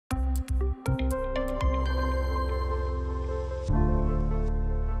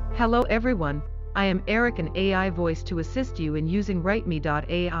Hello everyone, I am Eric, an AI voice to assist you in using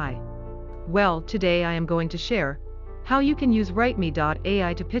WriteMe.ai. Well, today I am going to share how you can use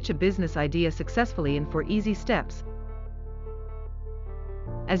WriteMe.ai to pitch a business idea successfully in 4 easy steps.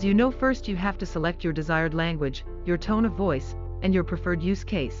 As you know, first you have to select your desired language, your tone of voice, and your preferred use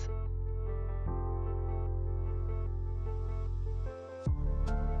case.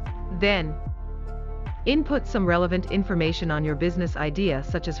 Then, input some relevant information on your business idea,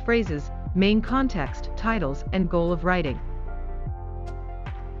 such as phrases, main context, titles, and goal of writing.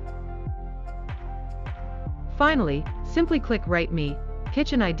 Finally, simply click Write Me,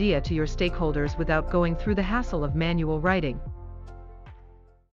 pitch an idea to your stakeholders without going through the hassle of manual writing.